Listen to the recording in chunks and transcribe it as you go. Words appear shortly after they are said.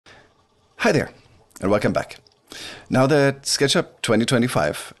Hi there, and welcome back. Now that SketchUp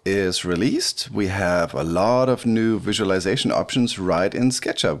 2025 is released, we have a lot of new visualization options right in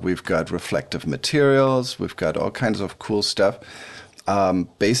SketchUp. We've got reflective materials, we've got all kinds of cool stuff.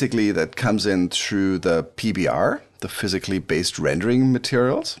 Basically, that comes in through the PBR, the physically based rendering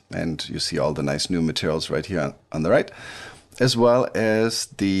materials, and you see all the nice new materials right here on the right, as well as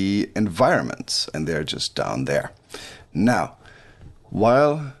the environments, and they're just down there. Now,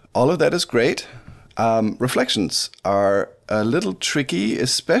 while all of that is great, reflections are a little tricky,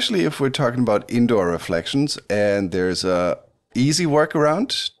 especially if we're talking about indoor reflections, and there's a easy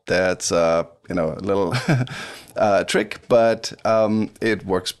workaround that's a little trick, but it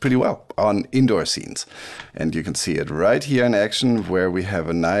works pretty well on indoor scenes. And you can see it right here in action, where we have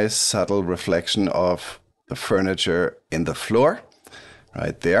a nice subtle reflection of the furniture in the floor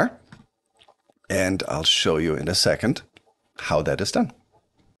right there. And I'll show you in a second how that is done.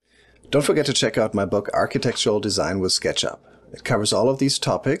 Don't forget to check out my book, Architectural Design with SketchUp. It covers all of these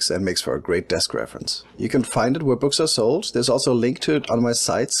topics and makes for a great desk reference. You can find it where books are sold. There's also a link to it on my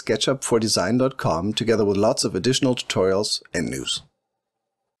site, sketchupfordesign.com, together with lots of additional tutorials and news.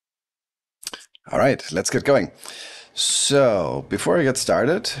 All right, let's get going. So before I get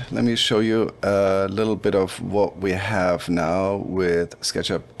started, let me show you a little bit of what we have now with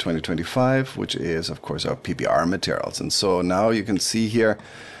SketchUp 2025, which is, of course, our PBR materials. And so now you can see here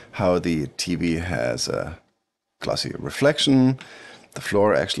how the TV has a glossy reflection. The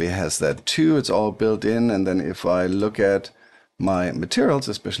floor actually has that too. It's all built in. And then if I look at my materials,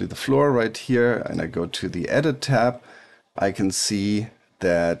 especially the floor right here, and I go to the Edit tab, I can see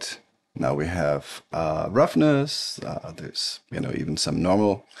that now we have roughness. There's even some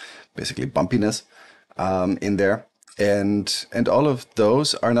normal, basically bumpiness in there. And all of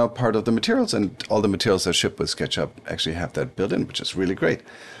those are now part of the materials, and all the materials that ship with SketchUp actually have that built in, which is really great.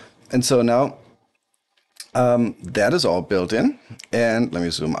 And so now that is all built in. And let me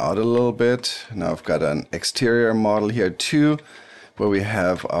zoom out a little bit. Now I've got an exterior model here too, where we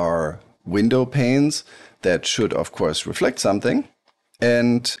have our window panes that should, of course, reflect something.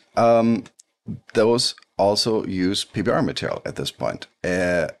 And those also use PBR material at this point.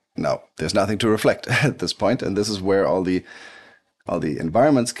 Now, there's nothing to reflect at this point, and this is where all the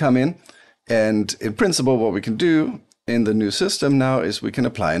environments come in. And in principle, what we can do in the new system now is we can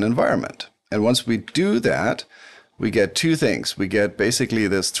apply an environment. And once we do that, we get two things. We get basically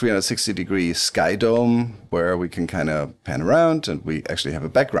this 360-degree sky dome where we can kind of pan around, and we actually have a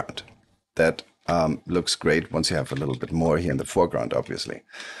background that looks great once you have a little bit more here in the foreground, obviously.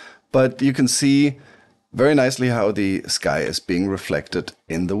 But you can see very nicely how the sky is being reflected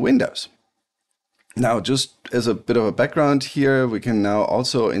in the windows. Now, just as a bit of a background here, we can now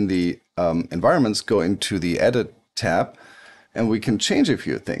also in the environments go into the Edit tab, and we can change a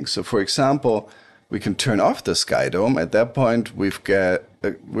few things. So for example, we can turn off the sky dome. At that point, we've got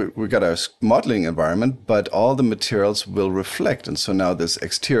our modeling environment, but all the materials will reflect. And so now this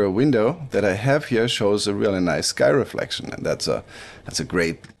exterior window that I have here shows a really nice sky reflection. And that's a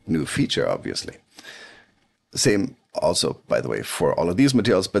great new feature, obviously. Same also, by the way, for all of these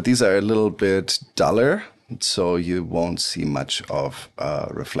materials, but these are a little bit duller, so you won't see much of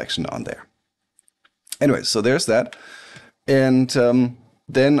reflection on there. Anyway, so there's that. And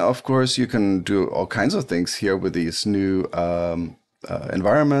then, of course, you can do all kinds of things here with these new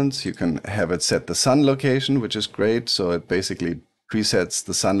environments. You can have it set the sun location, which is great. So it basically presets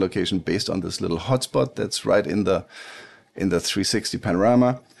the sun location based on this little hotspot that's right in the 360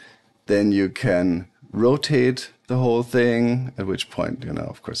 panorama. Then you can rotate the whole thing, at which point,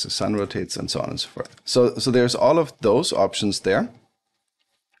 of course, the sun rotates and so on and so forth. So there's all of those options there.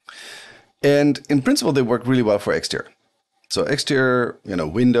 And in principle, they work really well for exterior. So exterior,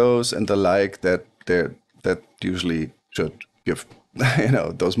 windows and the like, that usually should give,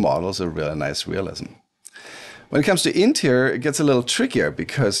 those models a really nice realism. When it comes to interior, it gets a little trickier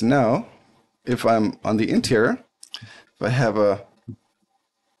because now, if I'm on the interior, if I have a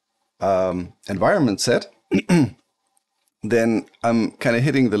environment set, then I'm kind of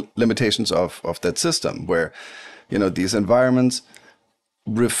hitting the limitations of that system where, these environments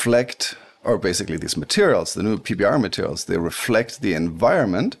reflect, or basically these materials, the new PBR materials, they reflect the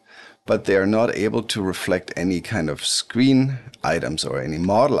environment, but they are not able to reflect any kind of screen items or any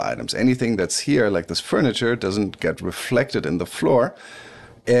model items. Anything that's here, like this furniture, doesn't get reflected in the floor.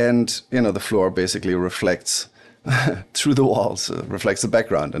 And, the floor basically reflects through the walls, reflects the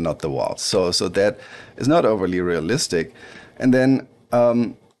background and not the walls. So that is not overly realistic. And then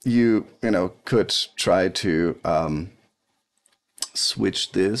you could try to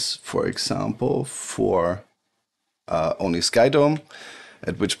switch this, for example, for only Sky Dome.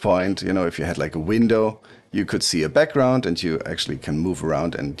 at which point, you know, if you had like a window, you could see a background and you actually can move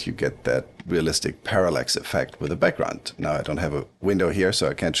around and you get that realistic parallax effect with a background. Now I don't have a window here, so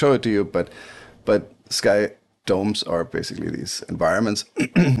I can't show it to you, but sky domes, are basically these environments,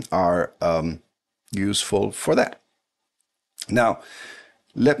 are useful for that. Now,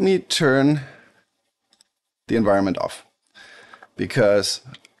 let me turn the environment off, because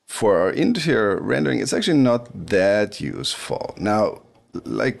for our interior rendering, it's actually not that useful. Now,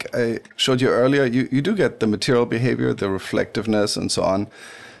 like I showed you earlier, you do get the material behavior, the reflectiveness, and so on.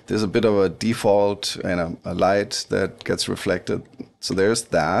 There's a bit of a default, you know, a light that gets reflected. So there's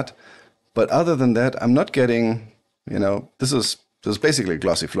that. But other than that, I'm not getting, you know, this is basically a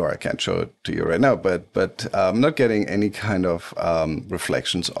glossy floor. I can't show it to you right now, but I'm not getting any kind of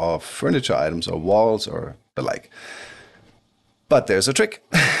reflections of furniture items or walls or the like. But there's a trick.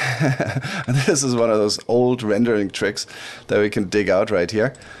 And this is one of those old rendering tricks that we can dig out right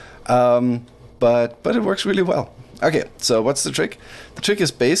here. But it works really well. Okay, so what's the trick? The trick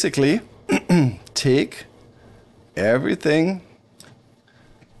is basically take everything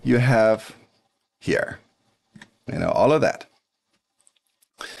you have here, you know, all of that.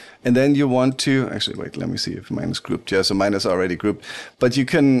 And then you want to, actually, wait, let me see if mine is grouped. Yeah, so mine is already grouped. But you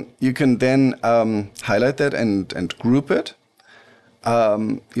can then highlight that and group it.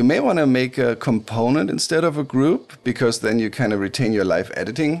 You may want to make a component instead of a group, because then you kind of retain your live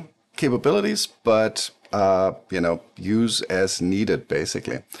editing capabilities, but you know, use as needed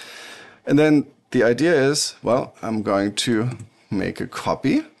basically. And then the idea is, well, I'm going to make a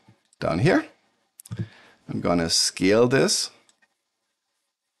copy down here. I'm going to scale this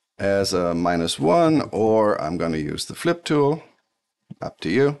as a -1, or I'm going to use the flip tool, up to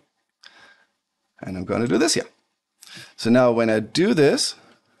you. And I'm going to do this here. So now when I do this,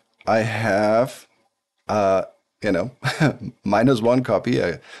 I have, you know, -1 copy,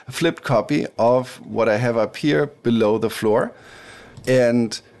 a flipped copy of what I have up here below the floor.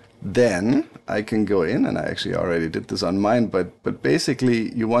 And then I can go in, and I actually already did this on mine, but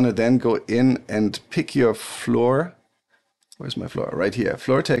basically you want to then go in and pick your floor. Where's my floor? Right here.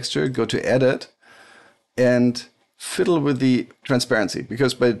 Floor texture, go to edit, and fiddle with the transparency,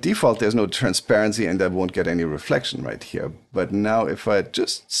 because by default there's no transparency and I won't get any reflection right here. But now if I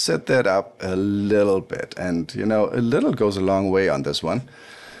just set that up a little bit, and you know, a little goes a long way on this one,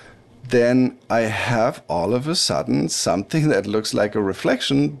 then I have all of a sudden something that looks like a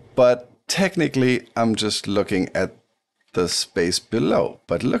reflection, but technically I'm just looking at the space below.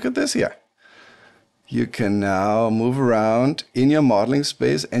 But look at this here. You can now move around in your modeling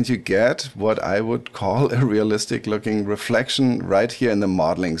space and you get what I would call a realistic looking reflection right here in the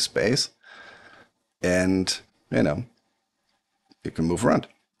modeling space. And, you know, you can move around.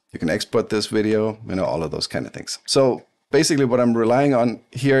 You can export this video, you know, all of those kind of things. So basically what I'm relying on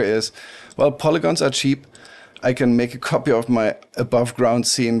here is, well, polygons are cheap. I can make a copy of my above ground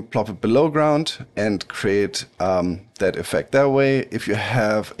scene, plop it below ground, and create that effect that way. If you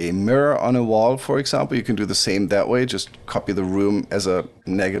have a mirror on a wall, for example, you can do the same that way. Just copy the room as a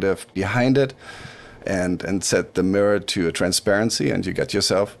negative behind it and set the mirror to a transparency, and you get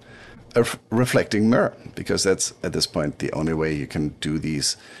yourself a reflecting mirror, because that's at this point the only way you can do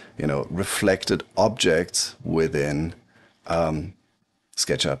these, you know, reflected objects within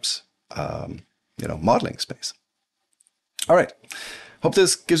SketchUp's you know, modeling space. All right. Hope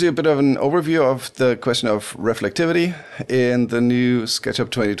this gives you a bit of an overview of the question of reflectivity in the new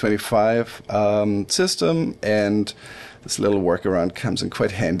SketchUp 2025 system, and this little workaround comes in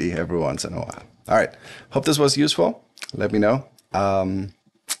quite handy every once in a while. All right. Hope this was useful. Let me know.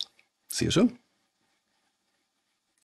 See you soon.